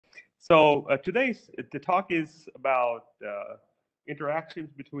So the talk is about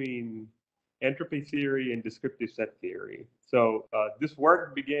interactions between entropy theory and descriptive set theory. So this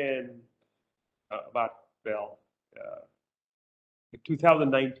work began about, well,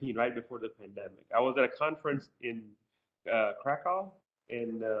 2019, right before the pandemic. I was at a conference in Krakow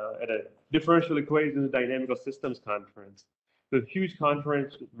and at a differential equations and dynamical systems conference. It was a huge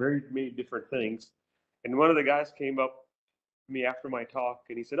conference with very many different things. And one of the guys came up to me after my talk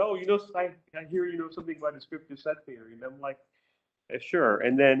and he said, "Oh, I hear you know something about descriptive set theory." And I'm like, sure.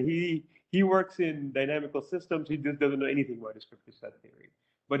 And then he works in dynamical systems. He just doesn't know anything about descriptive set theory.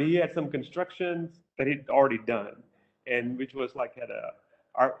 But he had some constructions that he'd already done, and which was like had a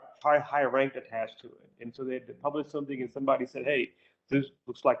high rank attached to it. And so they had published something, and somebody said, "Hey, this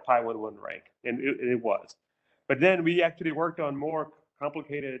looks like pi 1 rank," and it was. But then we actually worked on more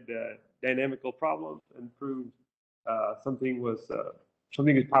complicated dynamical problems and proved something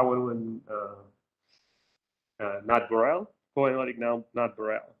is pi 1 not Borel, coanalytic not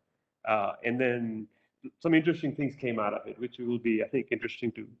Borel. And then some interesting things came out of it, which will be, I think,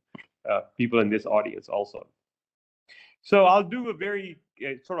 interesting to people in this audience also. So I'll do a very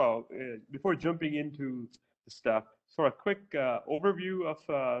before jumping into the stuff, sort of quick overview of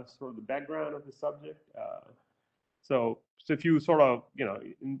sort of the background of the subject. So if you sort of,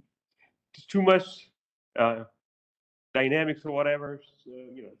 too much dynamics or whatever,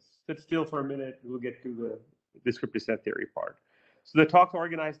 sit still for a minute. We'll get to the descriptive set theory part. So the talk's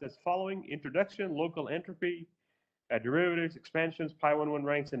organized as following: introduction, local entropy, derivatives, expansions, pi 1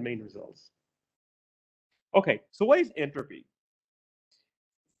 ranks, and main results. Okay, so what is entropy?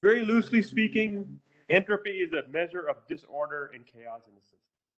 Very loosely speaking, entropy is a measure of disorder and chaos in the system.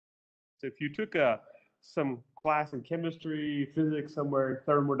 So if you took some class in chemistry, physics, somewhere in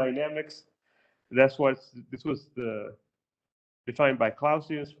thermodynamics, this was defined by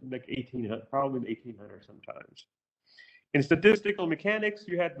Clausius from like 1800, probably in 1800 sometimes. In statistical mechanics,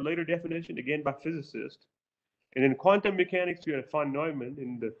 you had the later definition, again by physicists. And in quantum mechanics, you had von Neumann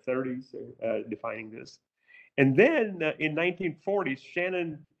in the 30s defining this. And then in 1940s,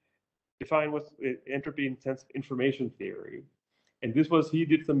 Shannon defined what entropy in sense information theory. And he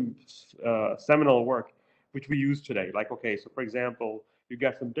did some seminal work, which we use today. Like, okay, so for example, you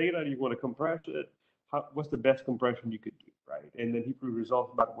got some data and you want to compress it. What's the best compression you could do, right? And then he proved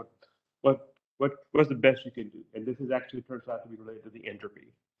results about what's the best you can do. And this is actually turns out to be related to the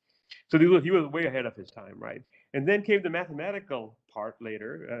entropy. So he was way ahead of his time, right? And then came the mathematical part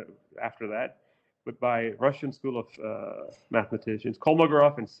later, after that, but by Russian school of mathematicians,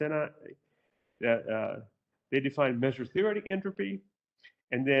 Kolmogorov and Sena. They defined measure-theoretic entropy.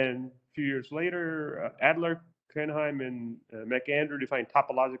 And then a few years later, Adler, Krenheim, and McAndrew defined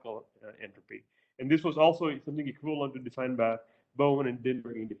topological entropy. And this was also something equivalent to defined by Bowen and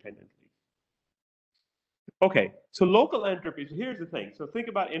Dinberg independently. Okay, so local entropy. So here's the thing. So think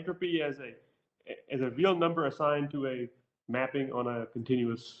about entropy as a real number assigned to a mapping on a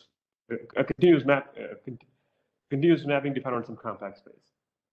continuous mapping defined on some compact space.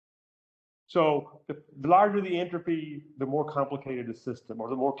 So the larger the entropy, the more complicated the system, or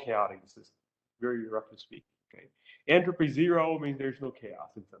the more chaotic the system, very roughly speaking. Okay, entropy 0 means there's no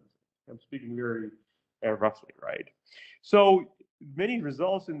chaos in some sense. I'm speaking very roughly, right? So many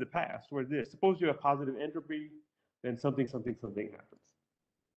results in the past were this: suppose you have positive entropy, then something happens.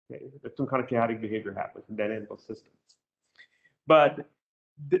 Okay, some kind of chaotic behavior happens in dynamical systems. But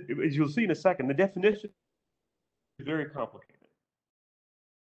as you'll see in a second, the definition is very complicated.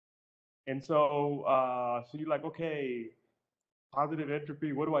 And so, so you're like, okay, positive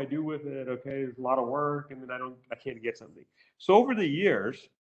entropy, what do I do with it? Okay, there's a lot of work, and then I can't get something. So over the years,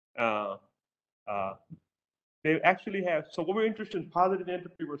 they actually have. So what we're interested in positive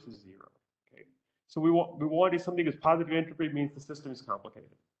entropy versus 0. Okay, so we wanted something that's positive entropy means the system is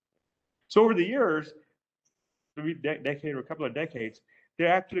complicated. So over the years, maybe decade or a couple of decades, there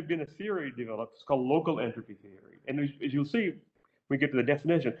actually been a theory developed. It's called local entropy theory, and as you'll see, we get to the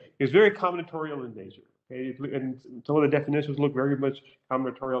definition, it's very combinatorial in nature. Okay, and some of the definitions look very much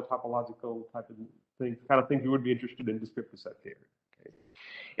combinatorial, topological type of things, kind of things you would be interested in descriptive set theory. Okay,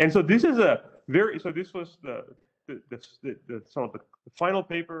 and so this is this was the sort of the final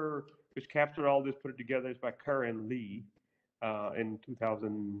paper which captured all this, put it together. Is by Kerr and Lee in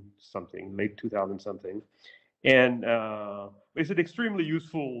 2000 something, late 2000 something. And it's an extremely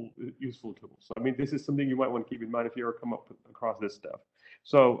useful tool. So I mean, this is something you might want to keep in mind if you ever come across this stuff.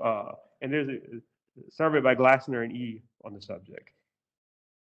 So and there's a survey by Glassner and E on the subject.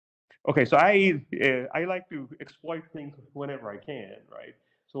 Okay, so I like to exploit things whenever I can, right?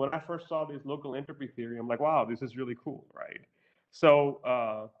 So when I first saw this local entropy theory, I'm like, wow, this is really cool, right?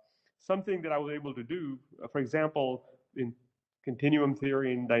 So something that I was able to do, for example, in continuum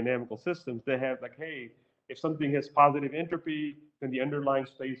theory and dynamical systems, they have like, hey, if something has positive entropy, then the underlying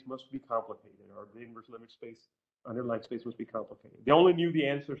space must be complicated, or the inverse limit space, underlying space must be complicated. They only knew the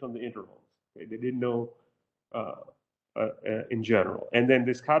answers on the intervals. Okay? They didn't know in general. And then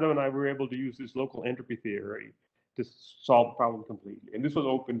Descriptive and I were able to use this local entropy theory to solve the problem completely. And this was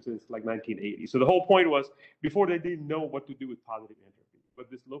open since like 1980. So the whole point was, before they didn't know what to do with positive entropy, but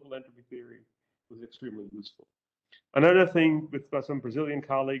this local entropy theory was extremely useful. Another thing with some Brazilian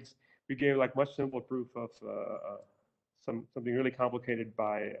colleagues, we gave like much simpler proof of something really complicated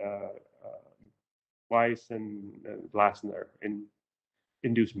by Weiss and Glasner in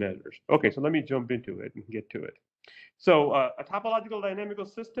induced measures. Okay, so let me jump into it and get to it. So a topological dynamical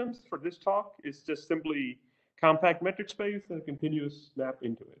systems for this talk is just simply compact metric space and a continuous map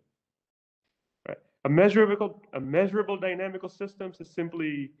into it. Right. A measurable dynamical systems is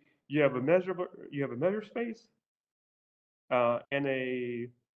simply you have a measure space and a,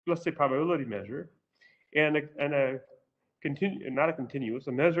 let's say, probability measure, and a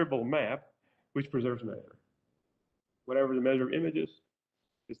measurable map which preserves measure. Whatever the measure of images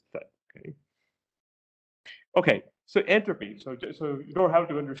is set. Okay. Okay. So entropy. So you don't have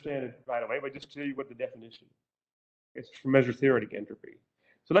to understand it right away, but just tell you what the definition is for measure theoretic entropy.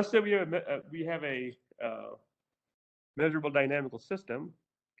 So let's say we have a measurable dynamical system.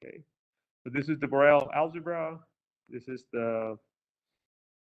 Okay. So this is the Borel algebra. This is the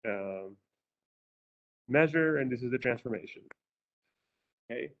measure, and this is the transformation.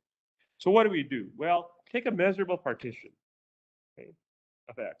 Okay. So what do we do? Well, take a measurable partition, okay,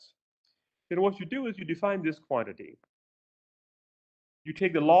 of X. Then what you do is you define this quantity. You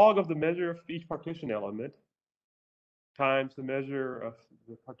take the log of the measure of each partition element times the measure of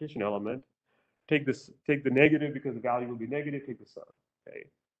the partition element. Take the negative because the value will be negative. Take the sum. Okay.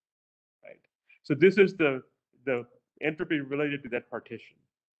 Right. So this is the entropy related to that partition.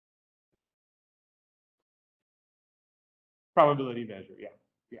 Probability measure. Yeah.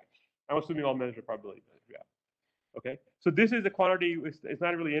 Yeah. I'm assuming all measure probability measure. Yeah. Okay. So this is the quantity. It's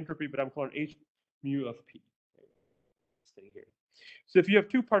not really entropy, but I'm calling H mu of P. Stay here. So if you have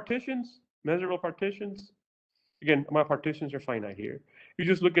two partitions, measurable partitions, again, my partitions are finite here. You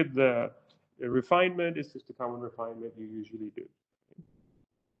just look at the refinement. It's just a common refinement you usually do.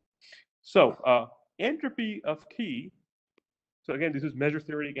 So entropy of T. So again, this is measure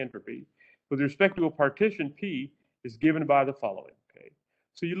theoretic entropy. With respect to a partition, P is given by the following. Okay.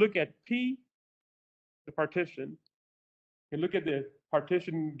 So you look at P, the partition, and look at the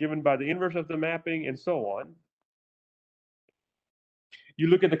partition given by the inverse of the mapping, and so on. You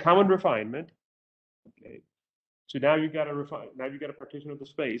look at the common refinement. Okay. So now you got a partition of the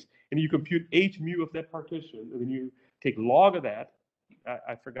space, and you compute H mu of that partition, and then you take log of that.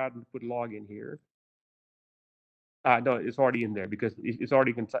 I forgot to put log in here. No, it's already in there because it's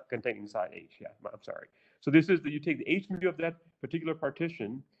already contained inside H. Yeah, I'm sorry. So this is that you take the H mu of that particular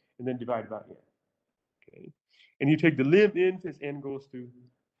partition and then divide by n. Okay, and you take the lim in as n goes to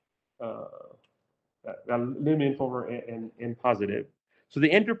lim in over n positive. So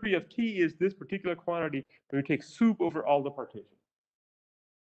the entropy of T is this particular quantity when you take soup over all the partitions.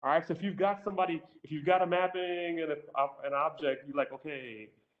 All right, so if you've got a mapping and an object, you're like, okay,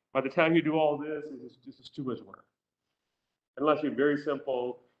 by the time you do all this is too much work. Unless you're very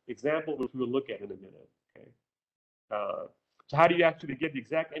simple example, which we'll look at in a minute. Okay. So how do you actually get the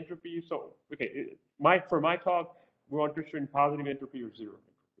exact entropy? So okay, for my talk, we're interested in positive entropy or zero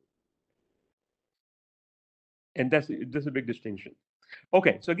entropy, and that's a big distinction.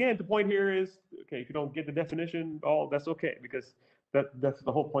 Okay, so again, the point here is, okay, if you don't get the definition, that's okay, because that's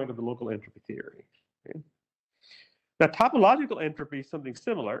the whole point of the local entropy theory. Okay? Now, topological entropy is something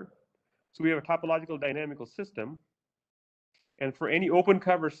similar. So we have a topological dynamical system, and for any open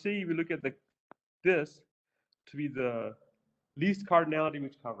cover C, we look at this to be the least cardinality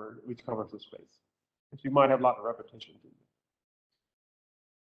which covers the space. So you might have a lot of repetitions in it.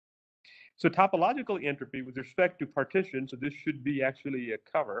 So topological entropy with respect to partition, so this should be actually a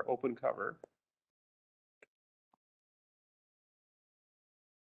cover, open cover.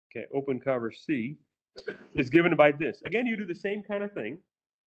 Okay, open cover C is given by this. Again, you do the same kind of thing.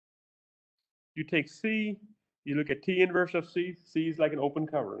 You take C, you look at T inverse of C. C is like an open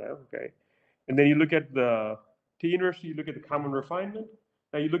cover now, okay? And then you look at the T inverse, you look at the common refinement.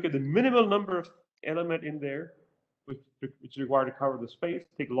 Now you look at the minimal number of element in there, which is required to cover the space.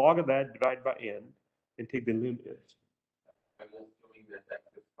 Take log of that, divide by n, and take the lim in. I'm assuming that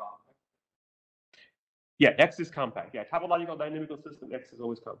X is compact. Yeah, X is compact. Yeah, topological dynamical system, X is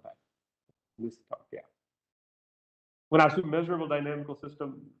always compact. This talk, yeah. When I assume measurable dynamical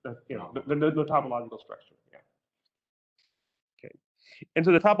system, there's no topological structure. Yeah. Okay. And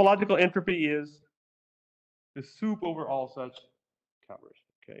so the topological entropy is the soup over all such covers.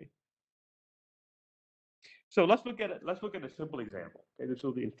 Okay. So let's look at it. Let's look at a simple example. Okay, this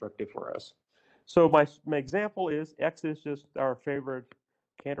will be instructive for us. So my example is X is just our favorite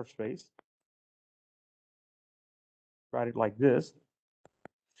Cantor space. Write it like this.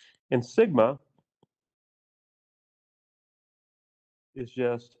 And sigma is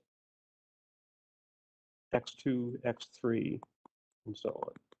just X2, X3, and so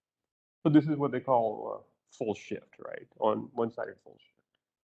on. So this is what they call full shift, right? On one-sided full shift.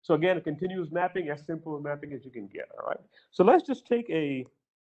 So again, a continuous mapping, as simple a mapping as you can get, all right? So let's just take a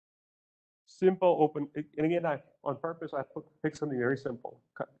simple open, and again, on purpose, I picked something very simple.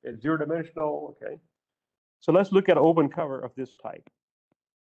 It's zero-dimensional, okay? So let's look at an open cover of this type.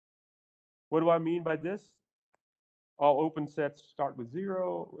 What do I mean by this? All open sets start with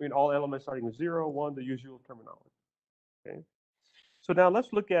 0, in all elements starting with 0, 1, the usual terminology, okay? So now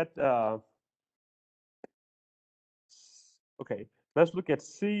let's look at, okay, let's look at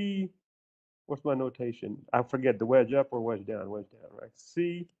C. What's my notation? I forget, the wedge up or wedge down, right?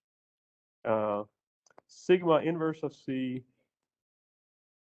 C, sigma inverse of C,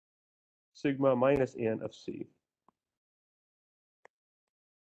 sigma minus n of C.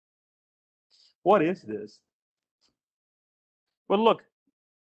 What is this? Well, look,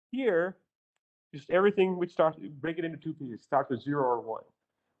 here, just everything which starts, break it into two pieces, starts with 0 or 1.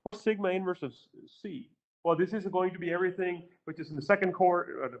 What's sigma inverse of C? Well, this is going to be everything which is in the second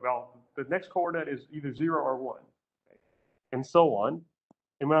coordinate, well, the next coordinate is either 0 or 1, okay? And so on.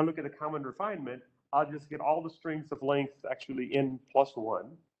 And when I look at the common refinement, I'll just get all the strings of length actually n plus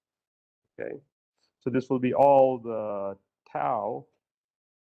 1, okay? So this will be all the tau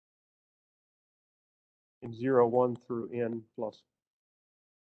in 0, 1 through n plus,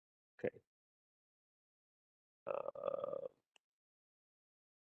 okay.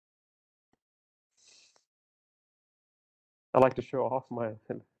 I like to show off my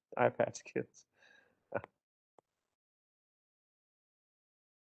iPad skills.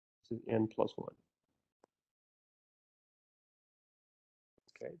 This is n plus 1.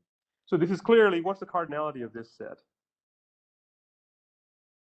 Okay. So this is clearly, what's the cardinality of this set?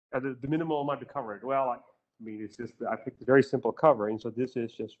 The minimal amount of coverage. Well, I mean, it's just, I picked a very simple covering, so this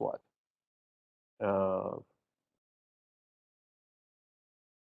is just what?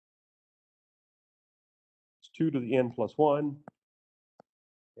 It's 2 to the n plus 1.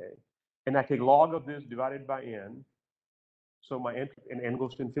 Okay. And I take log of this divided by n. So my entropy, and n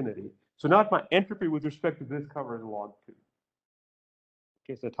goes to infinity. So now my entropy with respect to this cover is log 2.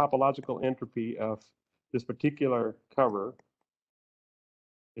 Okay, so the topological entropy of this particular cover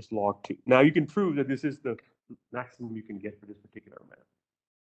is log 2. Now you can prove that this is the maximum you can get for this particular map.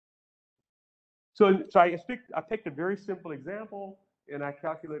 So I picked a very simple example, and I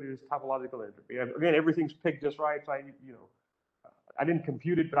calculated its topological entropy. And again, everything's picked just right, so I didn't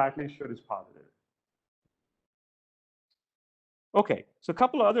compute it, but I at least showed it's positive. Okay, so a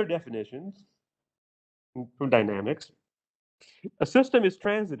couple of other definitions from dynamics. A system is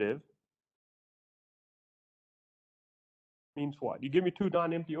transitive. Means what? You give me two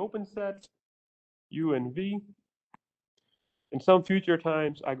non-empty open sets, U and V. In some future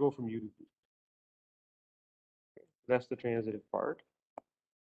times, I go from U to V. That's the transitive part.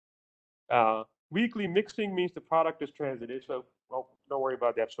 Weakly mixing means the product is transitive, so well, don't worry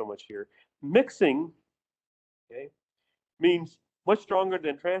about that so much here. Mixing, okay, means much stronger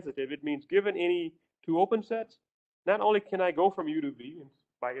than transitive. It means given any two open sets, not only can I go from U to V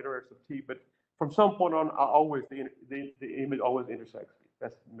by iterates of T, but from some point on, always the image always intersects V.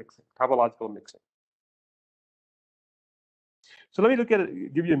 That's mixing, topological mixing. So let me look at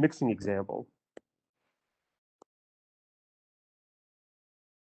it, give you a mixing example.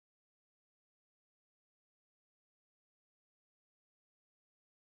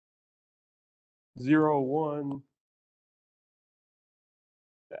 Zero, one,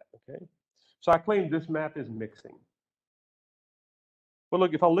 that, okay? So I claim this map is mixing. Well,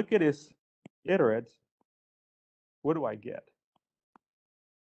 look, if I look at its iterates, what do I get?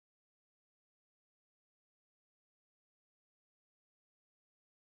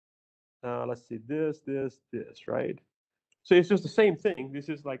 Let's see, this, right? So it's just the same thing. This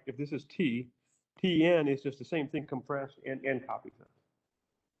is like, if this is T, Tn is just the same thing compressed and n copies of it.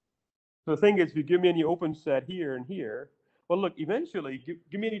 So the thing is, if you give me any open set here and here, well, look, eventually,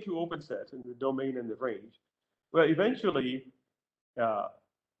 give me any two open sets in the domain and the range. Well, eventually,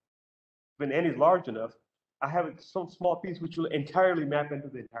 when n is large enough, I have some small piece which will entirely map into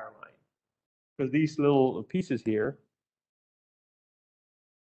the entire line. Because these little pieces here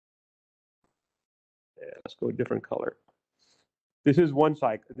let's go a different color. This is one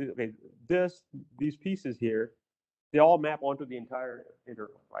cycle. Okay, these pieces here, they all map onto the entire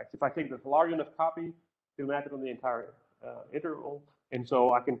interval, right? So if I take this large enough copy, it'll map it on the entire interval, and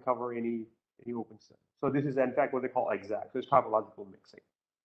so I can cover any open set. So this is in fact what they call exact. So it's topological mixing.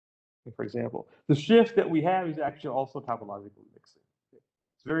 For example, the shift that we have is actually also topological mixing.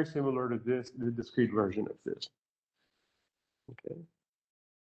 It's very similar to this, the discrete version of this. Okay.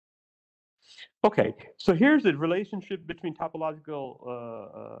 Okay, so here's the relationship between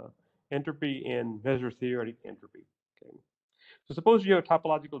topological entropy and measure theoretic entropy. Okay. So suppose you have a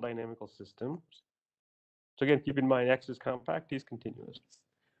topological dynamical system. So again, keep in mind X is compact, T is continuous.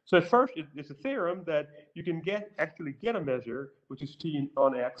 So at first, it's a theorem that you can actually get a measure which is T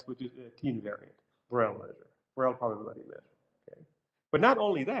on X, which is a T invariant, Borel measure, Borel probability measure. Okay, but not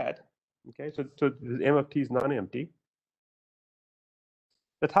only that. Okay, so the M of T is non-empty.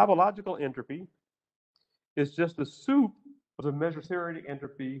 The topological entropy is just the soup of the measure theoretic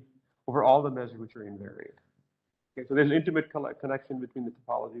entropy over all the measures which are invariant. Okay, so there's an intimate connection between the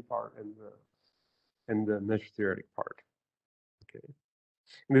topology part and the measure theoretic part. Okay,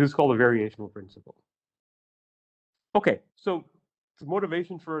 and this is called the variational principle. Okay, so the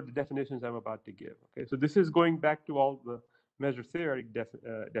motivation for the definitions I'm about to give. Okay, so this is going back to all the measure theoretic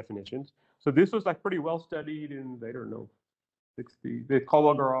definitions. So this was like pretty well studied in, I don't know, 60, the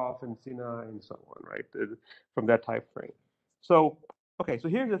Kolmogorov and Sina and so on, right? From that time frame. So, okay, so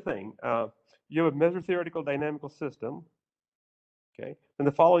here's the thing. You have a measure theoretical dynamical system, okay? And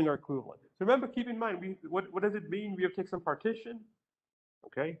the following are equivalent. So remember, keep in mind, what does it mean? We have to take some partition,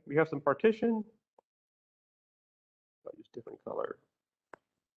 okay? We have some partition. I'll use different color.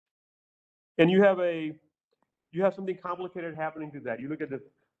 And you have something complicated happening to that. You look at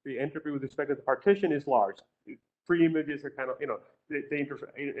the entropy with respect to the partition is large. Free images are kind of, they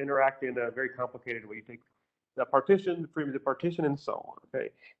interact in a very complicated way. You take the partition, the free image, the partition, and so on.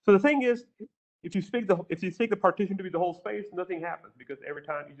 Okay. So the thing is, if you take the partition to be the whole space, nothing happens because every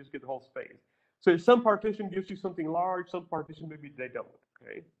time you just get the whole space. So if some partition gives you something large, some partition maybe they don't.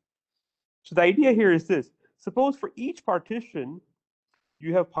 Okay. So the idea here is this: suppose for each partition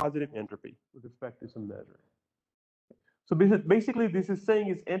you have positive entropy with respect to some measure. So basically, this is saying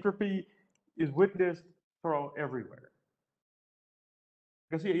is entropy is witnessed from everywhere.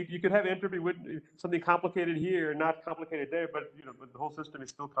 Because you could have entropy with something complicated here, not complicated there, but but the whole system is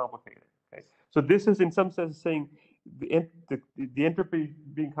still complicated. Okay, so this is in some sense saying the entropy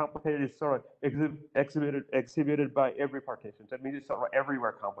being complicated is sort of exhibited by every partition. That means it's sort of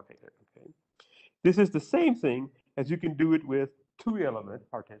everywhere complicated. Okay, this is the same thing as you can do it with two-element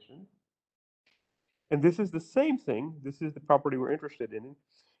partitions. And this is the same thing. This is the property we're interested in.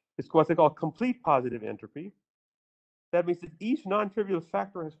 It's what they call complete positive entropy. That means that each non-trivial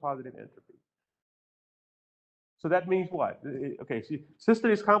factor has positive entropy. So that means what? Okay, so system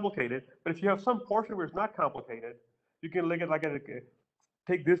is complicated, but if you have some portion where it's not complicated, you can look at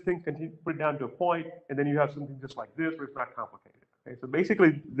take this thing, put it down to a point, and then you have something just like this where it's not complicated. Okay, so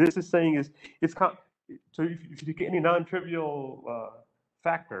basically, this is saying so if you get any non-trivial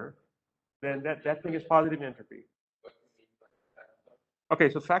factor, then that thing is positive entropy. Okay,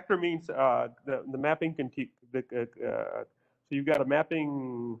 so factor means the mapping can so you've got a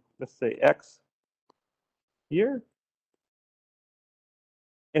mapping, let's say X here,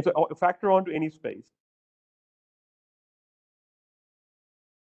 and so factor onto any space.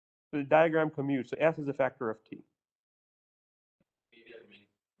 So the diagram commutes. So S is a factor of T.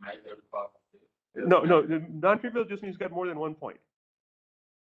 No, the non-trivial just means you've got more than 1 point.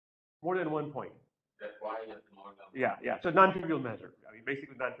 More than 1 point. That's why it's more than. Yeah. So non-trivial measure. I mean,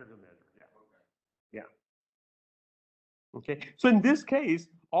 basically non-trivial measure. Yeah. Okay. So in this case,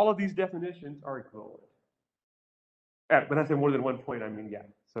 all of these definitions are equivalent. When I say more than 1 point, I mean yeah.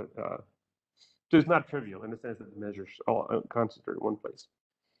 So it's not trivial in the sense that the measures all concentrate in one place.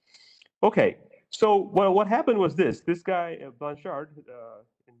 Okay. So what happened was this guy Blanchard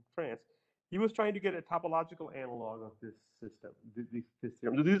in France, he was trying to get a topological analog of this system. This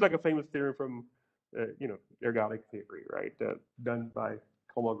theorem. So this is like a famous theorem from ergodic theory, right? Done by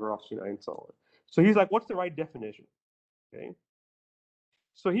Kolmogorov and so on. So he's like, what's the right definition? Okay.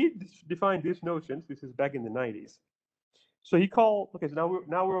 So he defined these notions. This is back in the 90s. So he called. Okay. So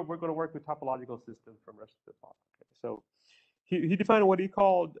now we're going to work with topological systems from the rest of the talk. Okay. So he defined what he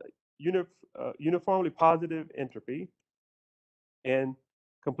called uniformly positive entropy and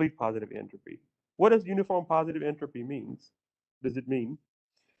complete positive entropy. What does uniform positive entropy means? Does it mean?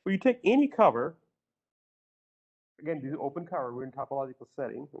 Well, you take any cover. Again, this is open cover. We're in topological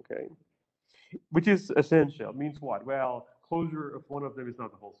setting. Okay. Which is essential. Means what? Well, closure of one of them is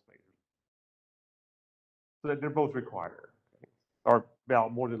not the whole space. So that they're both required, okay? Or well,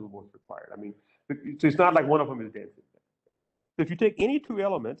 more than both required. I mean, so it's not like one of them is density. So if you take any two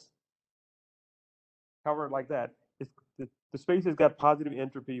elements, cover it like that, the space has got positive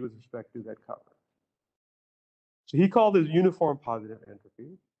entropy with respect to that cover. So he called this uniform positive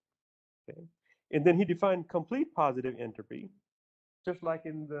entropy. Okay? And then he defined complete positive entropy, just like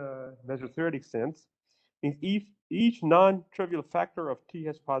in the measure theoretic sense, means each non-trivial factor of T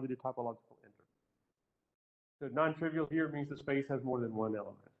has positive topological entropy. So non-trivial here means the space has more than one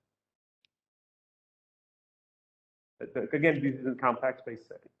element. Again, this is a compact space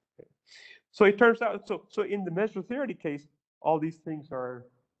setting. Okay. So it turns out, so in the measure theoretic case, all these things are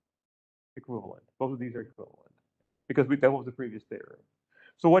equivalent. Both of these are equivalent because that was the previous theorem.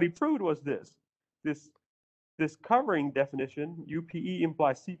 So what he proved was this covering definition, UPE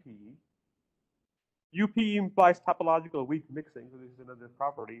implies CPE. UPE implies topological weak mixing, so this is another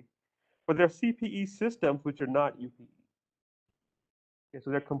property. But there are CPE systems which are not UPE. Okay,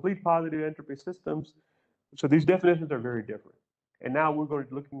 so they're complete positive entropy systems. So these definitions are very different. And now we're going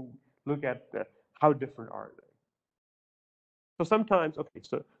to look at how different are they. So sometimes, okay,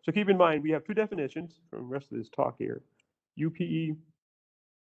 so keep in mind, we have two definitions from the rest of this talk here. UPE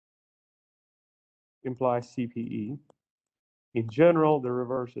implies CPE. In general, the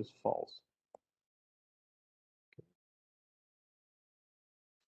reverse is false.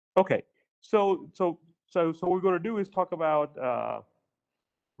 Okay, so what we're going to do is talk about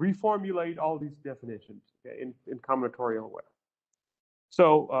reformulate all these definitions, okay, in combinatorial way.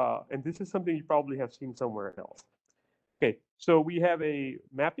 So, and this is something you probably have seen somewhere else. Okay, so we have a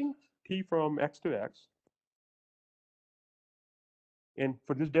mapping T from X to X. And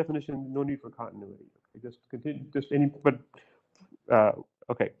for this definition, no need for continuity. Okay, just continue, just any, but,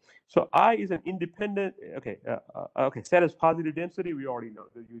 okay. So I is an independent, okay, okay, set as positive density, we already know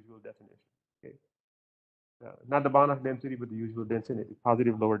the usual definition, okay. Not the Banach density, but the usual density,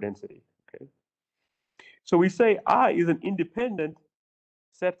 positive lower density, okay. So we say I is an independent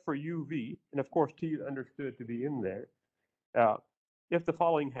set for UV, and of course T is understood to be in there, if the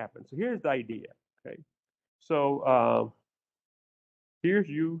following happens. So here's the idea, okay. So here's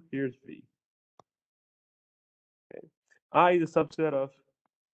U, here's V. Okay. I is a subset of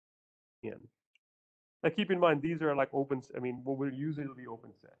N. Now keep in mind, these are like open, I mean, what we'll usually be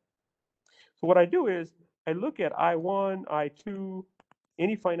open set. So what I do is I look at I1, I2,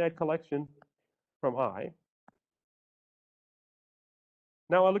 any finite collection from I.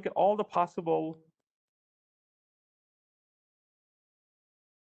 Now I look at all the possible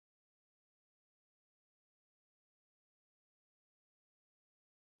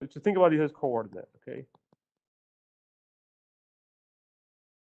so think about these as coordinate, okay?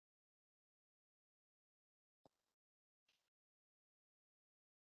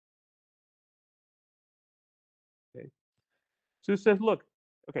 Okay. So it says, look,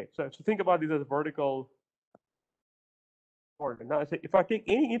 okay, so think about these as vertical coordinate. Now I say if I take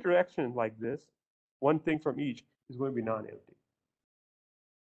any interaction like this, one thing from each is going to be non-empty.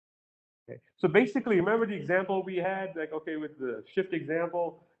 Okay. So basically, remember the example we had, like, okay, with the shift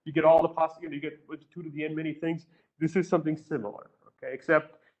example, you get all the possibilities, you get 2 to the n many things. This is something similar, okay,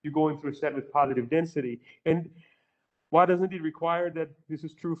 except you're going through a set with positive density. And why doesn't it require that this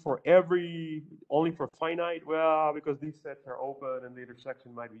is true for only for finite? Well, because these sets are open and the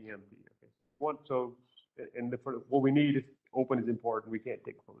intersection might be empty. Okay. For what we need is open is important. We can't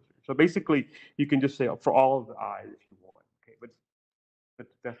take closure. So basically, you can just say for all of the i's if you want. Okay, but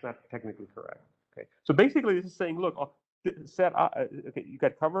that's not technically correct. Okay, so basically this is saying, look, set I, okay, you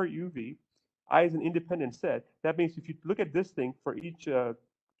got cover UV, I is an independent set. That means if you look at this thing for each,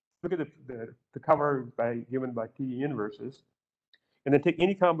 look at the cover given by T inverses, and then take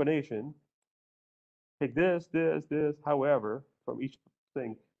any combination, take this, however, from each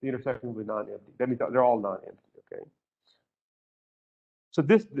thing, the intersection will be non-empty. That means they're all non-empty. Okay. So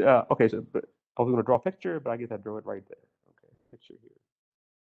this, okay, so but I was going to draw a picture, but I guess I drew it right there. Okay, picture here.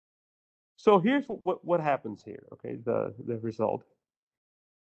 So here's what happens here, okay, the result.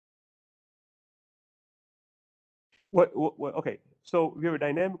 Okay, so we have a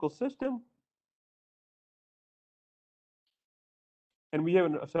dynamical system, and we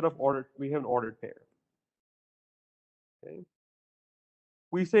have a set of we have an ordered pair. Okay.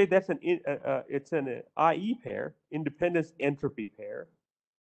 We say that's it's an IE pair, independence entropy pair.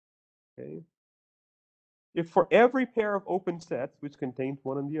 Okay. If for every pair of open sets, which contains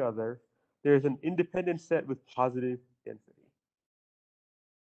one and the other, there's an independent set with positive density.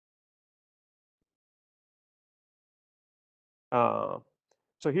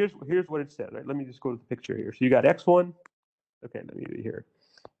 So here's what it said. Right? Let me just go to the picture here. So you got x1. Okay, let me do it here.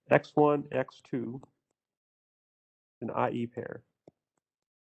 X1, X2, an IE pair.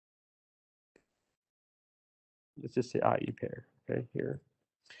 Let's just say IE pair, okay, here.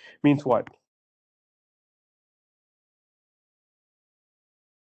 Means what?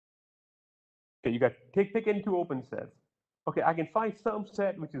 Okay, you got take any two open sets. Okay, I can find some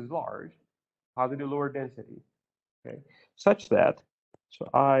set which is large, positive lower density, okay, such that, so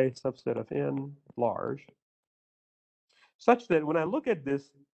I subset of n large, such that when I look at this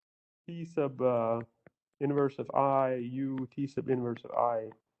T sub inverse of I, U, T sub inverse of I,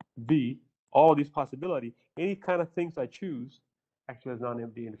 V, all of these possibilities, any kind of things I choose actually has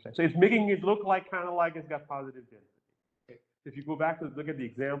non-empty intersection. So it's making it look like kind of like it's got positive density. Okay. If you go back to look at the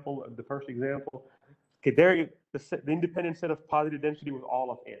example, the first example, okay, there the independent set of positive density was all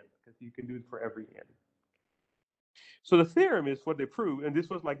of n, because you can do it for every n. So the theorem is what they prove, and this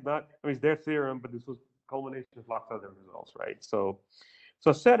was like not, I mean, it's their theorem, but this was culmination of lots of other results, right? So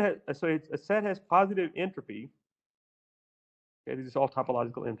a set has positive entropy. Okay, this is all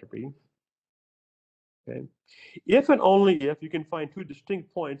topological entropy. Okay, if and only if you can find two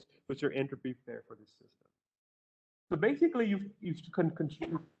distinct points which are entropy pair for this system. So basically,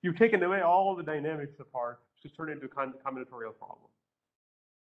 you've taken away all the dynamics apart to turn it into a combinatorial problem.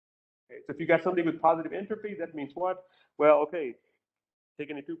 Okay, so if you got something with positive entropy, that means what? Well, okay,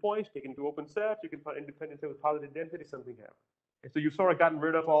 taking the 2 points, taking two open sets, you can find independent set with positive density, something happens. Okay, so you've sort of gotten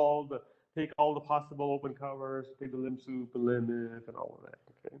rid of take all the possible open covers, take the lim sup and limit and all of that.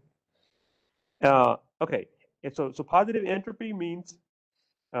 Okay. Okay, and so positive entropy means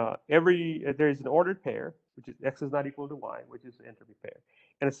there's an ordered pair, which is x is not equal to y, which is an entropy pair.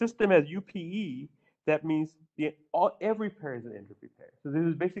 And a system has UPE, that means every pair is an entropy pair. So this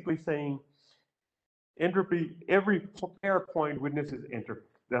is basically saying entropy, every pair point witnesses entropy,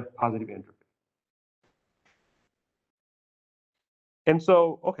 the positive entropy. And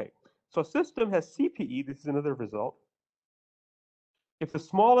so, okay, so a system has CPE, this is another result, if the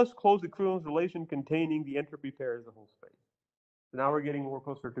smallest closed equivalence relation containing the entropy pair is the whole space. So now we're getting more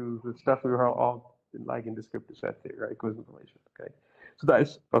closer to the stuff we were all like in descriptive set theory, right? Equivalence relation, okay? So that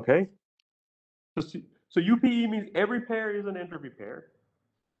is, okay. So UPE means every pair is an entropy pair.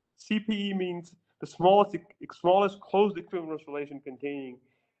 CPE means the smallest closed equivalence relation containing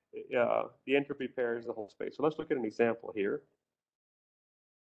the entropy pair is the whole space. So let's look at an example here.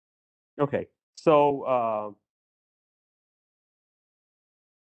 Okay, so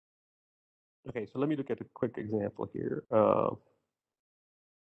okay, so let me look at a quick example here.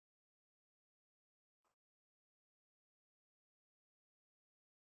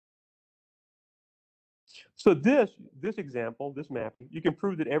 So this example, this mapping, you can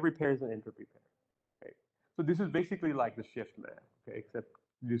prove that every pair is an entropy pair. Okay, so this is basically like the shift map. Okay, except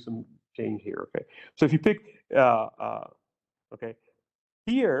do some change here. Okay, so if you pick, okay,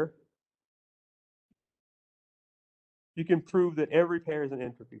 here you can prove that every pair is an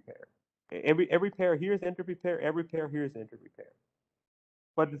entropy pair. Every pair here is entropy pair. Every pair here is entropy pair.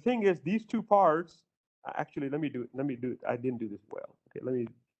 But the thing is, these two parts. Actually, let me do it. I didn't do this well. Okay,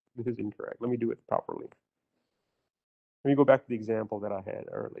 this is incorrect. Let me do it properly. Let me go back to the example that I had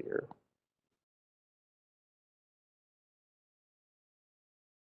earlier.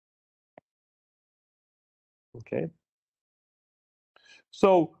 Okay.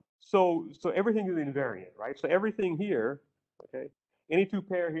 So everything is invariant, right? So everything here, okay, any two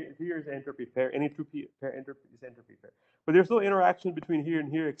pair here is entropy pair, any two pair entropy is entropy pair. But there's no interaction between here and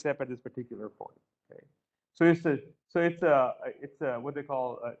here except at this particular point. Okay. So it's a what they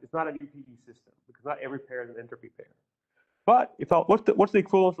call it's not an UPE system because not every pair is an entropy pair. But what's the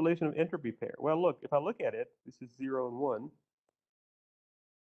equivalence relation of entropy pair? Well, look, if I look at it, this is 0 and 1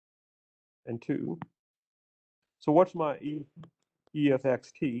 and 2. So what's my E of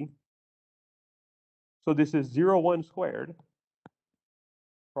xt? So this is 0, 1 squared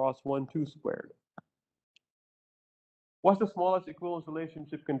cross 1, 2 squared. What's the smallest equivalence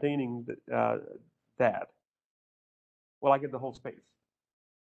relationship containing that? Well, I get the whole space,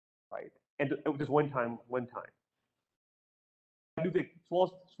 right? And just one time. I do the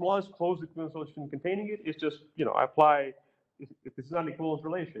smallest closed equivalence relation containing it. It's just, I apply, if this is not an equivalence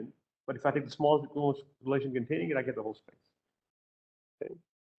relation, but if I take the smallest equivalence relation containing it, I get the whole space. Okay.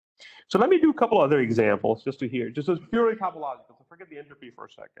 So let me do a couple other examples just as purely topological. So forget the entropy for a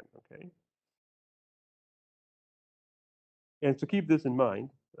second, okay? And to keep this in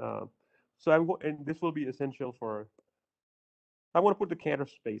mind, and this will be essential for, I want to put the Cantor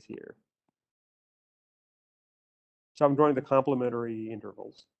space here. So I'm drawing the complementary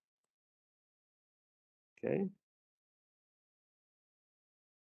intervals. Okay.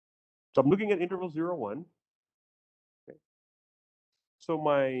 So I'm looking at interval 0, 1. Okay. So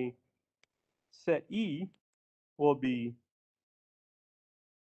my set E, will be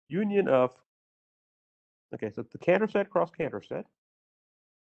union of, okay, so the Cantor set cross Cantor set.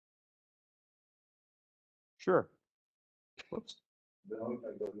 Sure. Whoops. Now I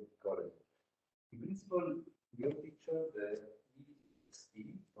got it correct. In principle, your picture, the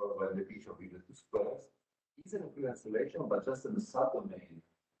EXT, or when the picture with the two squares, is an equivalence relation, but just in the subdomain.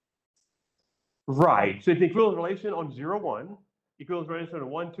 Right. So it's the equivalence relation on 0, 1, equivalence relation on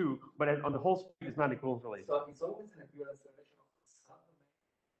 1, 2, but on the whole space, it's not an equivalence relation. So it's always an equivalence relation of the subdomain.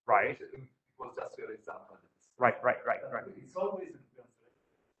 Right. It was just your example. Right. It's always an equivalence relation.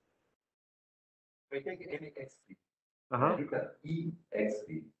 If I take any XP, Uh-huh. look at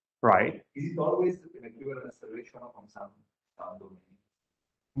EXP. Right. Is it always an equivalence relation from some subdomain?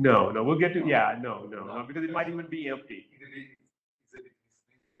 No, we'll get to, yeah, no, because it might even be empty.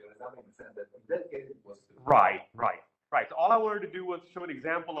 That case, it was Right. So all I wanted to do was show an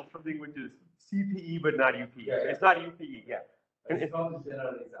example of something which is CPE but not UPE. Yeah. It's not UPE, yeah. It's not a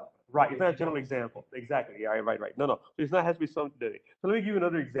general example. Right, it's not a general example. Exactly, yeah, right. No. So it's not has to be something today. So let me give you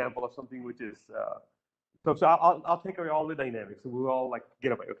another example of something which is, so I'll take away all the dynamics, so we'll all like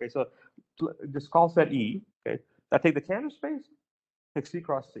get away. Okay, so just call set E. Okay, I take the Cantor space, take C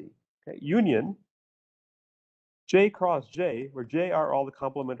cross C. Okay, union J cross J, where J are all the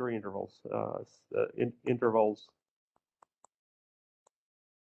complementary intervals. Intervals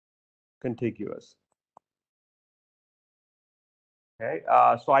contiguous. Okay,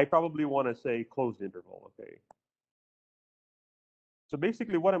 so I probably want to say closed interval. Okay. So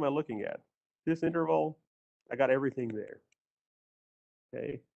basically, what am I looking at? This interval, I got everything there.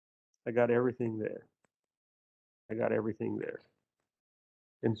 Okay, I got everything there. I got everything there,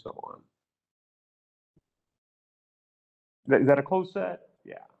 and so on. Is that a closed set?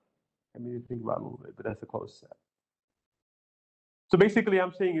 Yeah. I mean, think about it a little bit, but that's a closed set. So basically,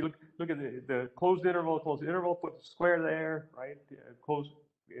 I'm saying you look at the closed interval, put the square there, right? Close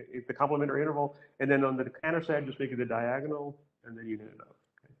the complementary interval, and then on the Cantor set, just make it the diagonal, and then you hit it up.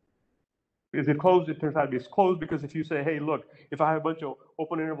 Okay? Because it closed, it turns out to be closed because if you say, hey, look, if I have a bunch of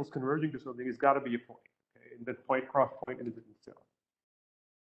open intervals converging to something, it's got to be a point. Okay? And that point cross point is itself.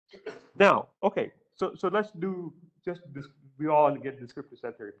 Now, okay, so let's do just this. We all get the descriptive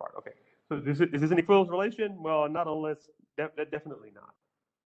set theory part. Okay, so is this an equivalence relation? Well, not unless definitely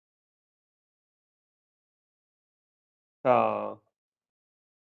not.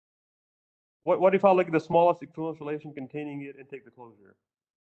 What if I look at the smallest equivalence relation containing it and take the closure?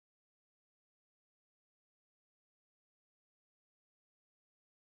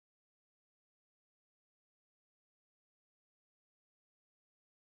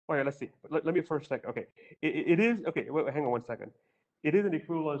 Oh yeah, let's see. Let me first check. Okay, it is okay. Wait, hang on one second. It is an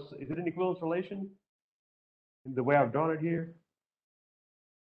equivalence. Is it an equivalence relation? In the way I've drawn it here.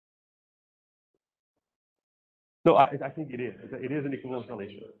 No, I think it is. It is an equivalence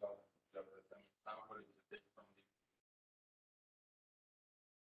relation.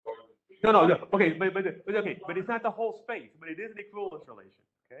 No. Okay, but okay, but it's not the whole space. But it is an equivalence relation.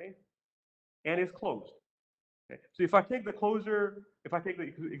 Okay, and it's closed. Okay. So if I take the closure, if I take the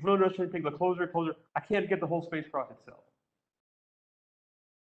equivalent relation, take the closure, I can't get the whole space cross itself.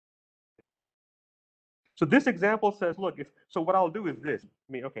 So this example says, look, so what I'll do is this.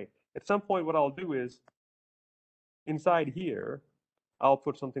 I mean, okay, at some point what I'll do is inside here, I'll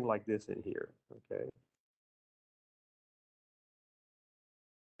put something like this in here. Okay.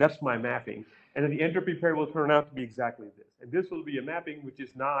 That's my mapping. And then the entropy pair will turn out to be exactly this. And this will be a mapping which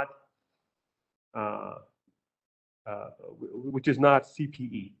is not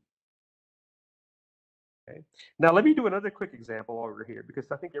CPE. Okay. Now let me do another quick example over here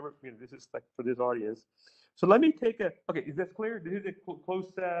because I think this is like for this audience. So let me take a. Okay, is this clear? This is a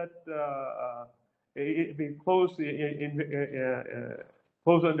closed set. It being closed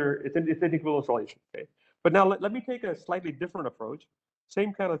closed under it's an equivalence relation. Okay. But now let me take a slightly different approach.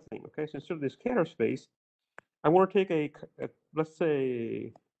 Same kind of thing. Okay. So instead of this Cantor space, I want to take a let's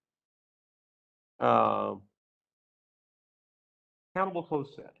say countable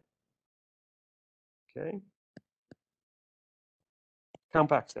closed set. Okay.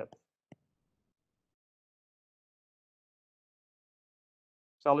 Compact set.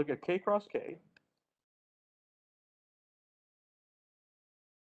 So I'll look at K cross K.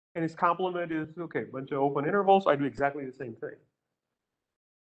 And its complement is, okay, a bunch of open intervals. I do exactly the same thing.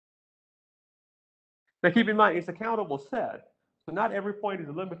 Now keep in mind, it's a countable set. So not every point is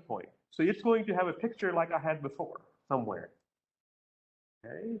a limit point. So it's going to have a picture like I had before somewhere.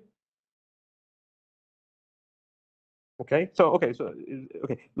 Okay. Okay. So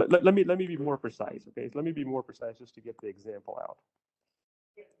let me be more precise. Okay. So let me be more precise just to get the example out.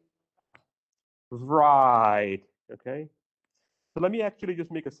 Right. Okay. So let me actually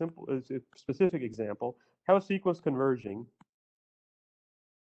just make a simple, a specific example. Have a sequence converging.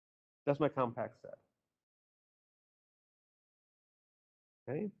 That's my compact set.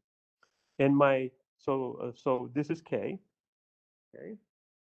 Okay. And my so this is K. Okay.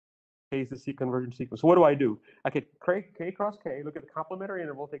 K is the C convergent sequence. So what do I do? I get K cross K, look at the complementary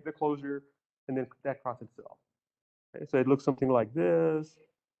interval, take the closure, and then that cross itself. Okay. So it looks something like this.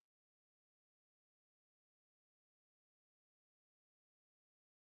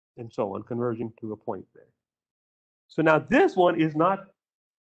 And so on, converging to a point there. So now this one is not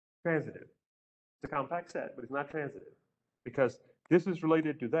transitive. It's a compact set, but it's not transitive because this is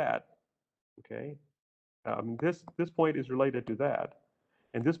related to that. Okay. This point is related to that,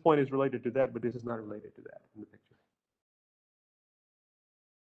 and this point is related to that, but this is not related to that in the picture.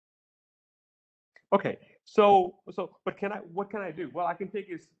 Okay, but what can I do? Well, I can take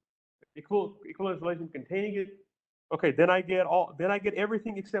its equivalence relation containing it. Okay, then I get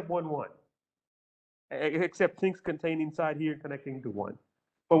everything except 1, 1, except things contained inside here connecting to 1.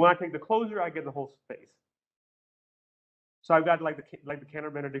 But when I take the closure, I get the whole space. So I've got like the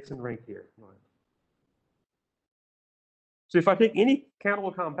Cantor-Benedictson rank here. So if I take any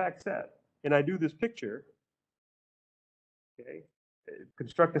countable compact set and I do this picture, okay,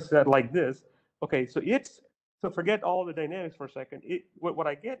 construct a set like this. Okay, so forget all the dynamics for a second. What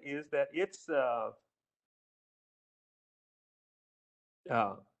I get is that it's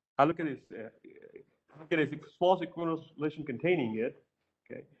I look at this smallest equivalence relation containing it.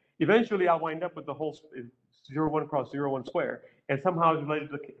 Okay, eventually I'll wind up with the whole 0, 1 cross 0, 1 square, and somehow it's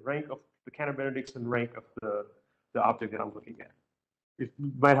related to the rank of the Cantor-Benedictson rank of the object that I'm looking at. You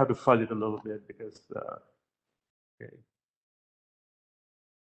might have to fuzz it a little bit because okay.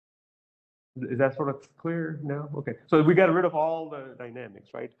 Is that sort of clear now? Okay, so we got rid of all the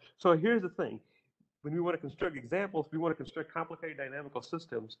dynamics, right? So here's the thing. When we want to construct examples, we want to construct complicated dynamical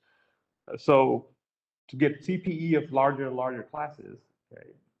systems. So to get CPE of larger and larger classes,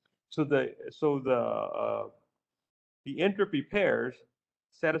 okay? So the entropy pairs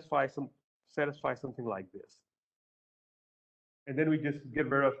satisfy something like this. And then we just get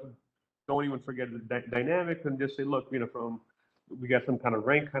rid of, don't even forget the dynamics and just say, look, we got some kind of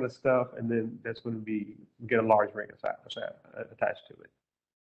rank kind of stuff, and then that's going to be, we get a large rank attached to it.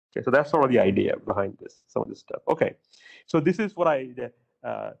 Okay, so that's sort of the idea behind some of this stuff. Okay, so this is what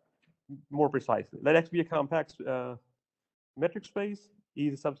more precisely. Let X be a compact metric space. E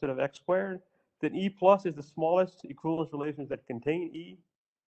is a subset of X squared. Then E plus is the smallest equivalence relations that contain E.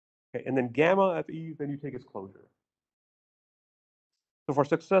 Okay, and then gamma of E, then you take its closure. So for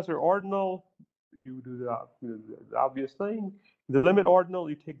successor ordinal, you do the obvious thing. The limit ordinal,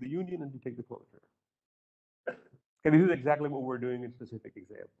 you take the union and you take the closure. Okay, this is exactly what we're doing in specific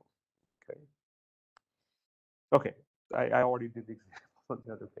examples. Okay. Okay, I already did the example on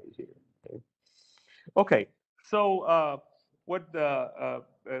the other page here. Okay. Okay, so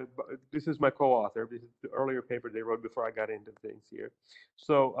this is my co-author. This is the earlier paper they wrote before I got into things here.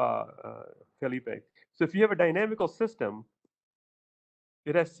 So Felipe. So if you have a dynamical system,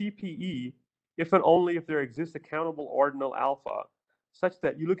 it has CPE if and only if there exists a countable ordinal alpha, such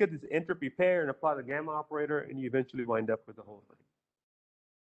that you look at this entropy pair and apply the gamma operator, and you eventually wind up with the whole thing.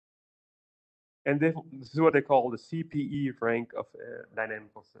 And this is what they call the CPE rank of a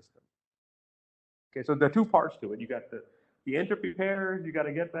dynamical system. Okay, so there are two parts to it. You got the entropy pair, you got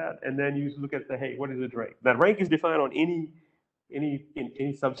to get that, and then you look at hey, what is its rank? That rank is defined on any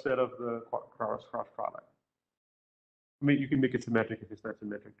subset of the cross product. I mean, you can make it symmetric if it's not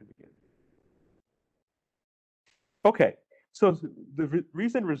symmetric to begin. Okay, so the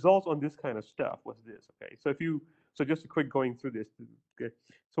recent results on this kind of stuff was this. Okay, so just a quick going through this. Okay,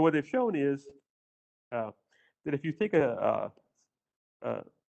 so what they've shown is that if you take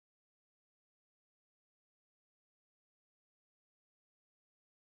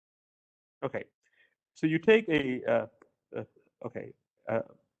okay, so you take you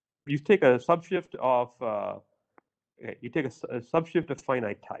take a subshift of subshift of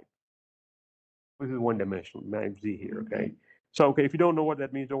finite type. This is one dimensional, mag Z here. Okay, so if you don't know what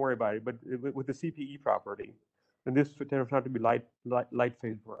that means, don't worry about it. But with the CPE property, and this turns out to be light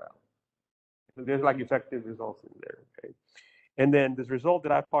phase Borel. So there's like effective results in there. Okay, and then this result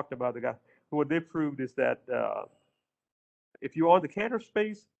that I've talked about, what they proved is that if you're on the Cantor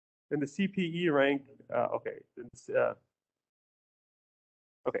space, then the CPE rank,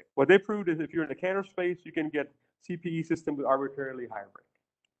 what they proved is if you're in the Cantor space, you can get CPE system with arbitrarily high rank.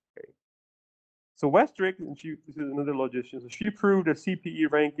 Okay. So Westrick, and this is another logician, so she proved that CPE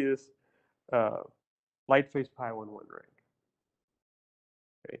rank is light phase pi 1, 1 rank.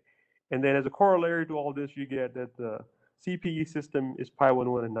 Okay. And then as a corollary to all this, you get that the CPE system is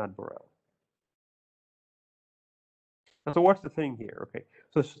pi11 and not Borel. And so what's the thing here? Okay,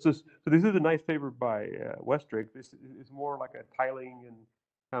 so this is a nice paper by Westrick. This is more like a tiling and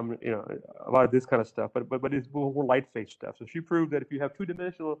a lot of this kind of stuff, but it's more light phase stuff. So she proved that if you have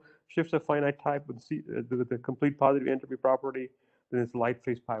two-dimensional shifts of finite type with the complete positive entropy property, then it's light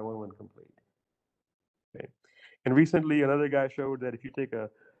phase pi11 complete. Okay, and recently another guy showed that if you take a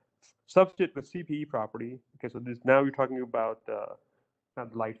substitute with CPE property, okay, so this now you're talking about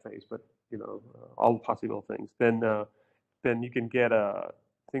not light phase, but all possible things. Then you can get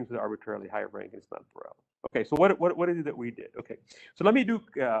things with arbitrarily high rank, and it's not Borel. Okay, so what is it that we did? Okay, so let me do.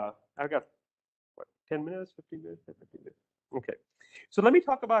 I've got what, 10 minutes, 15 minutes, 15 minutes. Okay, so let me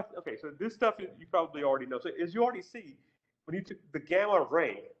talk about. Okay, so this stuff you probably already know. So as you already see, when you took the gamma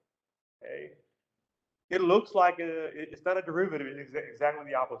rank, okay, it looks like it's not a derivative. It's exactly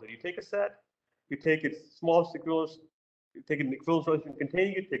the opposite. You take a set, you take its smallest equivalence, you take an equivalence relation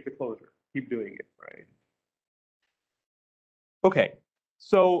containing it, take the closure. Keep doing it, right? Okay,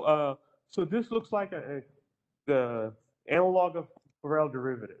 so so this looks like the analog of Borel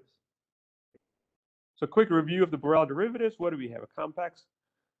derivatives. So quick review of the Borel derivatives. What do we have? A compact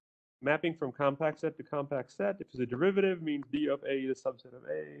mapping from compact set to compact set. If it's a derivative, means B of A is a subset of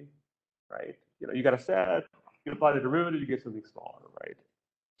A, right? You got a set. You apply the derivative, you get something smaller, right?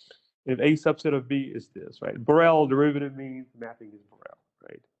 If A subset of B is this, right? Borel derivative means mapping is Borel,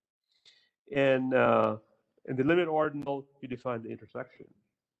 right? And in the limit ordinal, you define the intersection.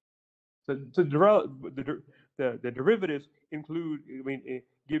 So the derivatives include,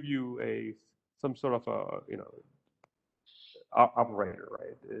 give you some sort of operator,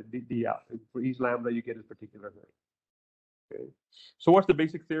 right? For each lambda, you get a particular thing. Okay. So what's the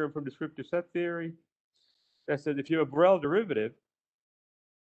basic theorem from descriptive set theory? That says if you have a Borel derivative,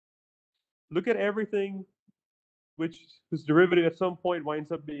 look at everything whose derivative at some point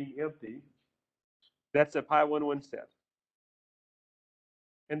winds up being empty. That's a pi11 set.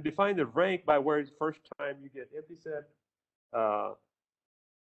 And define the rank by where it's the first time you get empty set.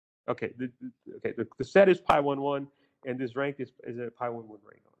 Okay, the set is pi11, and this rank is a pi11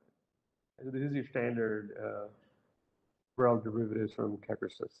 rank on it. And this is your standard Borel derivatives from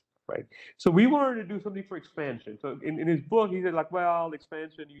Kekersis, right? So we wanted to do something for expansion. So in his book, he said like, well,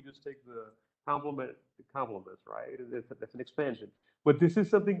 expansion, you just take the complements, right? That's an expansion. But this is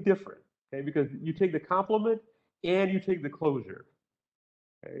something different, okay? Because you take the complement and you take the closure,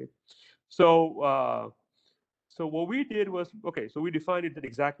 okay? So so what we did was, okay, so we defined it in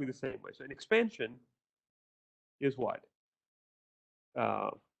exactly the same way. So an expansion is what?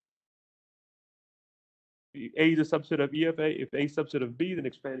 A is a subset of E of A. If A is a subset of B, then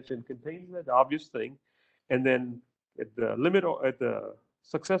expansion contains that, the obvious thing. And then at the limit, at the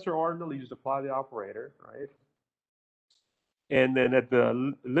successor ordinal, you just apply the operator, right? And then at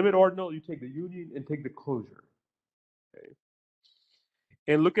the limit ordinal, you take the union and take the closure. Okay.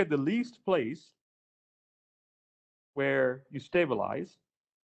 And look at the least place where you stabilize,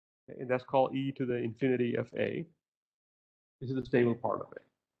 and that's called e to the infinity of A. This is the stable part of it.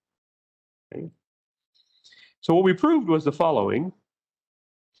 Okay. So what we proved was the following.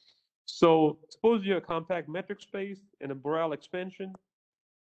 So suppose you have a compact metric space and a Borel expansion.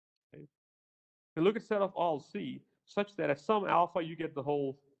 Okay. And look at set of all C such that at some alpha you get the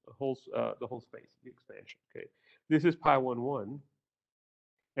whole space, the expansion. Okay. This is pi11.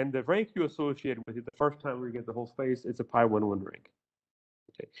 And the rank you associate with it the first time we get the whole space, it's a pi11 rank.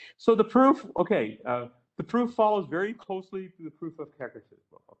 Okay. So the proof, okay, the proof follows very closely to the proof of Kekersis.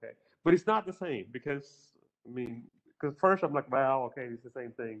 Okay. But it's not the same because first I'm like, well, okay, it's the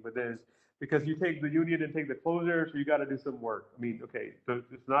same thing. But then because you take the union and take the closure, so you got to do some work. Okay, so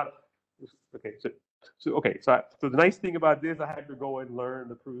it's not, okay, so the nice thing about this, I had to go and learn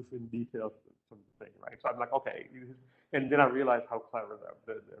the proof in detail from the thing, right? So I'm like, okay, and then I realized how clever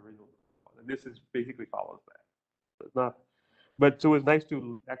the original was. And this is basically follows that. So it's not, but so it's nice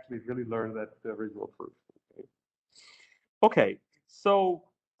to actually really learn that the original proof. Okay, so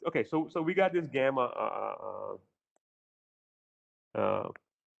we got this gamma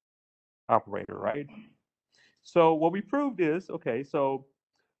operator, right? So what we proved is, okay, so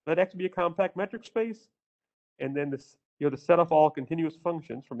let X be a compact metric space, and then this, the set of all continuous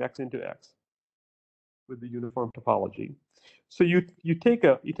functions from X into X with the uniform topology. So you take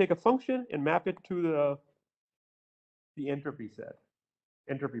a function and map it to the entropy set,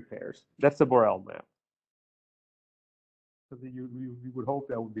 entropy pairs. That's the Borel map. So you would hope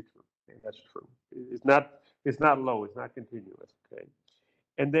that would be true. Okay, that's true. It's not low. It's not continuous. Okay,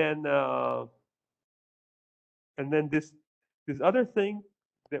 and then this other thing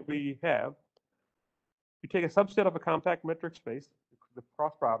that we have, you take a subset of a compact metric space, the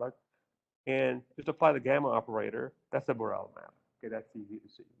cross product, and just apply the gamma operator. That's the Borel map. Okay, that's easy to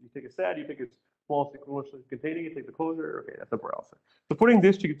see. You take a set, you take a small sequential containing, you take the closure. Okay, that's the Borel set. So putting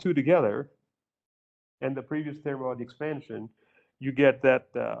these two together, and the previous theorem about the expansion, you get that.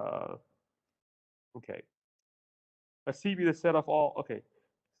 Okay, a CB the set of all. Okay,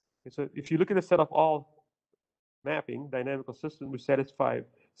 so if you look at the set of all mapping dynamical system which satisfy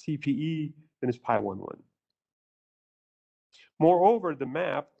CPE, then it's pi11. Moreover, the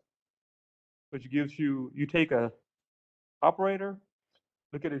map, which gives you take a operator,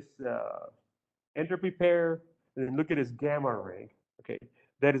 look at its entropy pair, and then look at its gamma rank. Okay,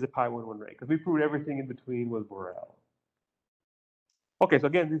 that is a pi11 rank because we proved everything in between was Borel. Okay, so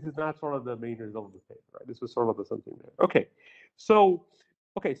again, this is not sort of the main result of the paper, right? This was sort of the something there. Okay, so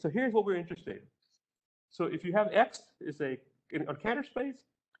here's what we're interested in. So if you have X is a Cantor space,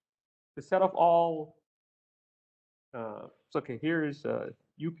 the set of all. So okay, here is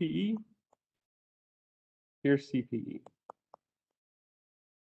UPE. Here's CPE.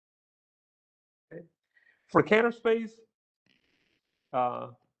 Okay. For Cantor space,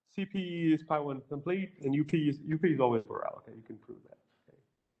 CPE is pi1 complete, and UP is always Borel. Okay, you can prove that. Okay.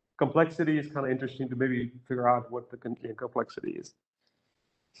 Complexity is kind of interesting to maybe figure out what the complexity is.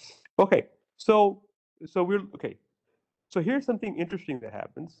 Okay, so we're okay. So here's something interesting that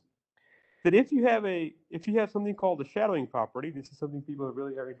happens. That if you have something called the shadowing property, this is something people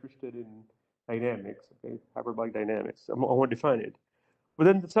really are interested in dynamics, okay, hyperbolic dynamics. I want to define it. But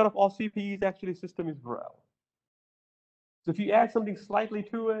then the set of all CPEs actually system is Borel. So if you add something slightly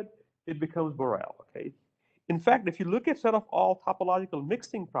to it, it becomes Borel, okay? In fact, if you look at set of all topological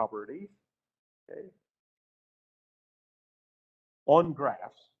mixing properties, okay, on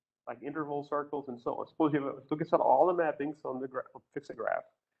graphs, like interval circles and so on, suppose you have look at set of all the mappings on the graph, fix a graph,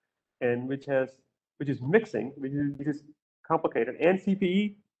 and which is mixing, which is complicated, and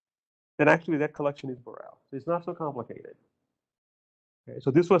CPE, then actually that collection is Borel. So it's not so complicated. Okay, so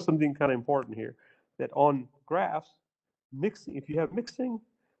this was something kind of important here, that on graphs, mixing, if you have mixing,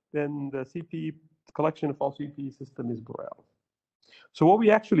 then the CPE collection of all CPE system is Borel. So what we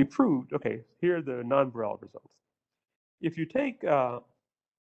actually proved, okay, here are the non-Borel results. If you take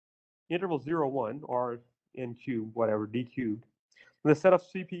interval 0, 1, or n cubed, whatever, d cubed, the set of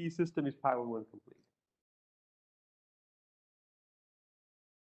CPE system is pi11 complete.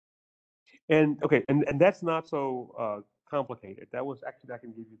 And okay, and that's not so complicated. That was actually, I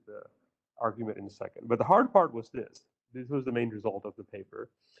can give you the argument in a second. But the hard part was this. This was the main result of the paper.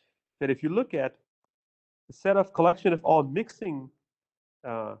 That if you look at the set of collection of all mixing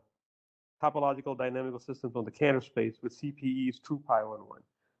topological dynamical systems on the Cantor space with CPE is true pi11.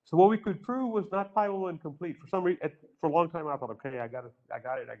 So what we could prove was not pi11 complete. For some reason, for a long time, I thought, okay, I got it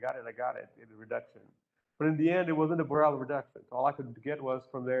in a reduction. But in the end, it wasn't a Borel reduction. So all I could get was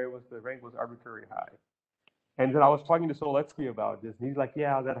from there was the rank was arbitrarily high. And then I was talking to Soletsky about this, and he's like,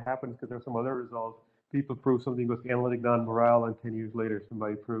 yeah, that happens because there's some other results. People proved something was analytic non-Borel, and 10 years later,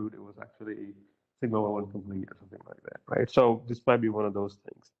 somebody proved it was actually sigma 1 complete or something like that, right? So this might be one of those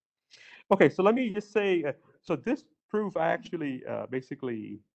things. Okay, so let me just say, so this proof I actually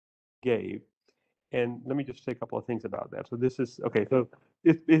basically gave, and let me just say a couple of things about that. So this is, okay, so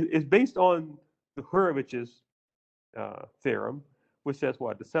it's based on the Hurwicz's theorem, which says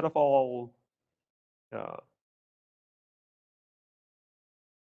what? The set of all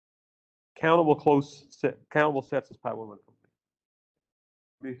countable sets is pi11 complete.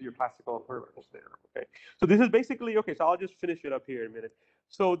 This is your classical Hurwicz theorem. Okay, so this is basically, okay, so I'll just finish it up here in a minute.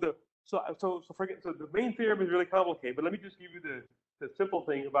 So the main theorem is really complicated, but let me just give you the simple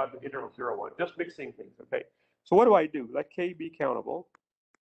thing about the interval 0, 1, just mixing things. Okay, so what do? Let K be countable.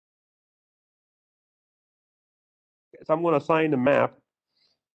 So I'm going to assign a map,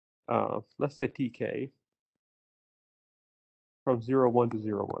 let's say TK, from 0, 1 to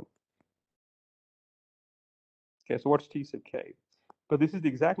 0, 1. Okay, so what's T sub K? But this is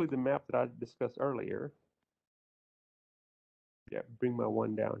exactly the map that I discussed earlier. Yeah, bring my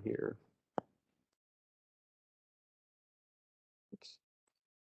 1 down here. Oops.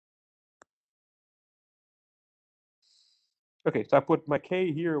 Okay, so I put my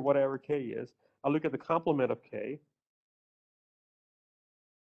K here, whatever K is. I look at the complement of K.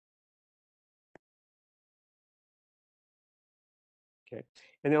 Okay,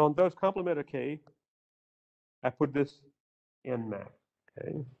 and then on those complement of K, I put this N map.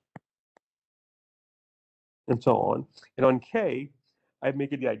 Okay, and so on. And on K, I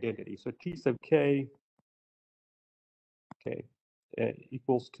make it the identity. So T sub K, okay,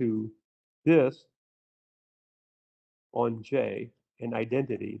 equals to this on J, an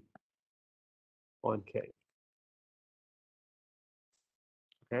identity on K.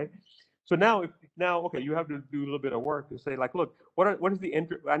 Okay. So now, okay, you have to do a little bit of work to say, like, look, what is the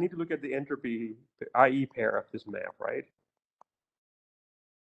entropy? I need to look at the entropy, the IE pair of this map, right?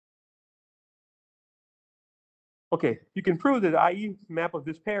 Okay, you can prove that the IE map of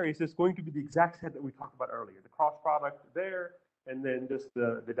this pair is just going to be the exact set that we talked about earlier, the cross product there, and then just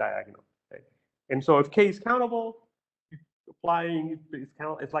the diagonal. Okay? And so if K is countable, applying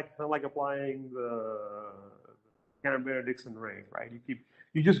it's like kind of like applying the Cannon-Benedictson range, right?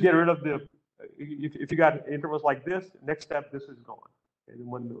 You just get rid of the if you got intervals like this, next step this is gone, and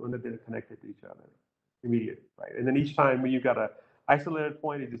when they're connected to each other, immediate, right? And then each time when you got a isolated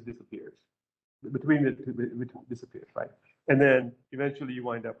point, it just disappears. Between the two, it disappears, right? And then eventually you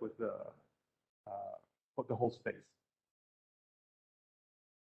wind up with the whole space,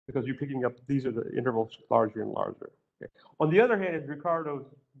 because you're picking up, these are the intervals larger and larger. Okay. On the other hand, as Ricardo,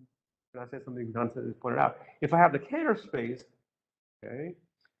 and I said something nonsense pointed out, if I have the Cantor space, okay,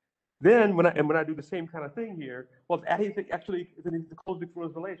 then when I do the same kind of thing here, well, actually it's a closed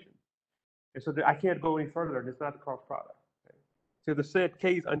difference relation, and so I can't go any further, and it's not a cross product. Okay. So the set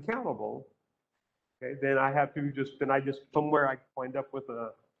K is uncountable. Okay, then I just somewhere I wind up with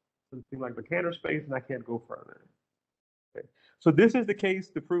something like the Cantor space, and I can't go further. Okay, so this is the case,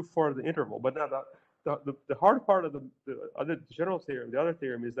 the proof for the interval. But now the hard part of the other general theorem, the other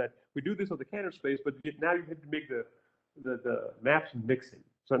theorem, is that we do this with the Cantor space, but now you have to make the maps mixing.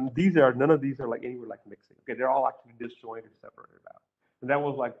 So none of these are like anywhere like mixing. Okay, they're all actually disjointed, separated out, and that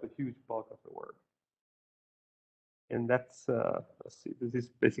was like the huge bulk of the work. And that's let's see, this is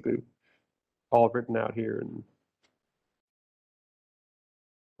basically all written out here, and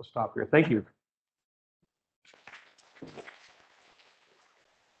we'll stop here. Thank you.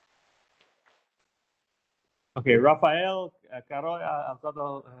 Okay, Rafael Caro ha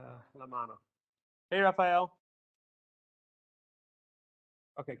alzato la mano. Hey, Rafael.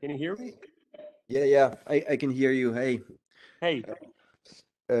 Okay, can you hear me? Yeah, I can hear you. Hey. Hey.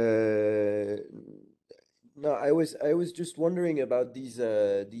 No, I was just wondering about these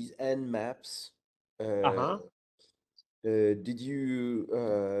N maps. Did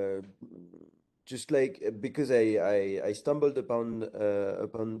you just like, because I stumbled upon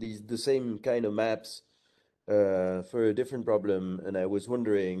the same kind of maps for a different problem, and I was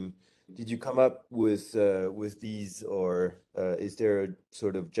wondering, did you come up with these, or is there a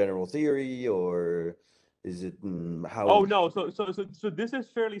sort of general theory, or is it how? Oh no, so this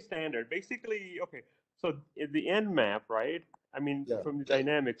is fairly standard. Basically, okay, so the N map, right? I mean, Yeah. from the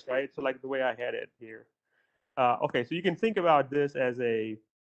dynamics, right? So like the way I had it here. Okay, so you can think about this as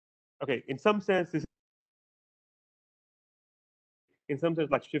okay, in some sense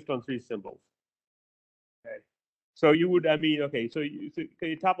like shift on three symbols. Okay. So you would, I mean, okay, so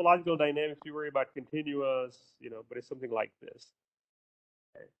topological dynamics, you worry about continuous, but it's something like this.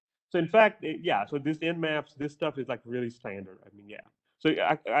 Okay. So in fact, yeah, so this N maps, this stuff is like really standard. I mean, yeah. So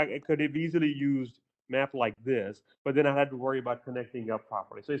I could have easily used map like this, but then I had to worry about connecting up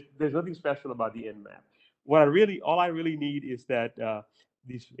properly. So there's nothing special about the N map. All I really need is that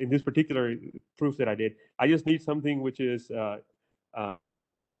in this particular proof that I did, I just need something which is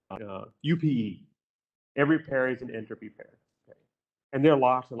UPE. Every pair is an entropy pair. Okay. And there are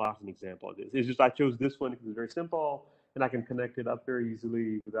lots and lots of examples of this. It's just I chose this one because it's very simple, and I can connect it up very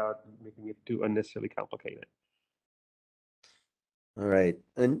easily without making it too unnecessarily complicated. All right,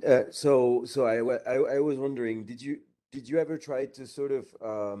 and so I was wondering, did you ever try to sort of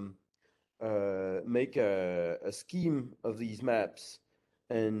make a scheme of these maps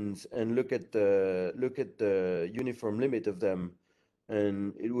and look at the uniform limit of them,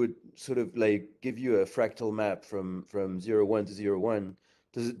 and it would sort of like give you a fractal map from 0, 1 to 0, 1.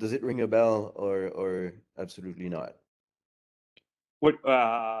 Does it ring a bell, or absolutely not? What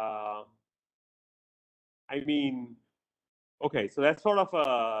I mean, okay, so that's sort of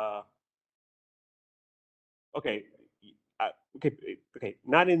okay. Okay,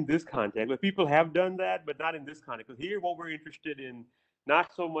 not in this context, but people have done that, but not in this context. Because here, what we're interested in,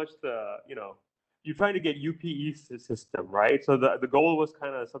 not so much you're trying to get UPE system, right? So the goal was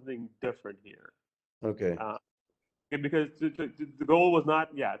kind of something different here. Okay. Because the goal was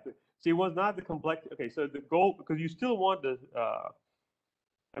not, see, it was not the complex. Okay, so the goal, because you still want the,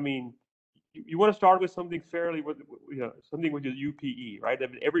 I mean, you want to start with something fairly, something which is UPE, right? I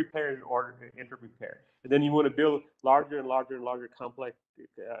mean, every pair is an ordered entropy pair, and then you want to build larger and larger and larger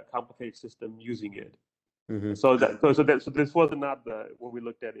complicated system using it. Mm-hmm. So this was not what we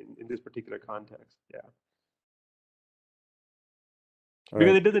looked at in this particular context. Yeah.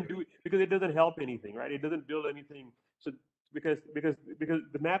 Because it doesn't help anything, right? It doesn't build anything. So because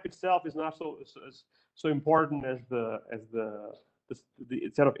the map itself is not so important as the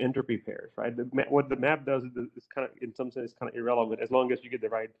set of entropy pairs, right? What the map does is kind of, in some sense, kind of irrelevant as long as you get the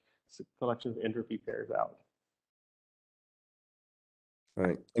right collection of entropy pairs out. All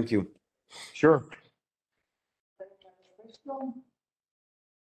right, thank you. Sure. Question?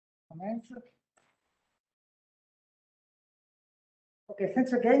 Comments? Okay,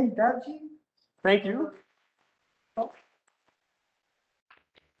 thanks again, Darji. Thank you. Oh,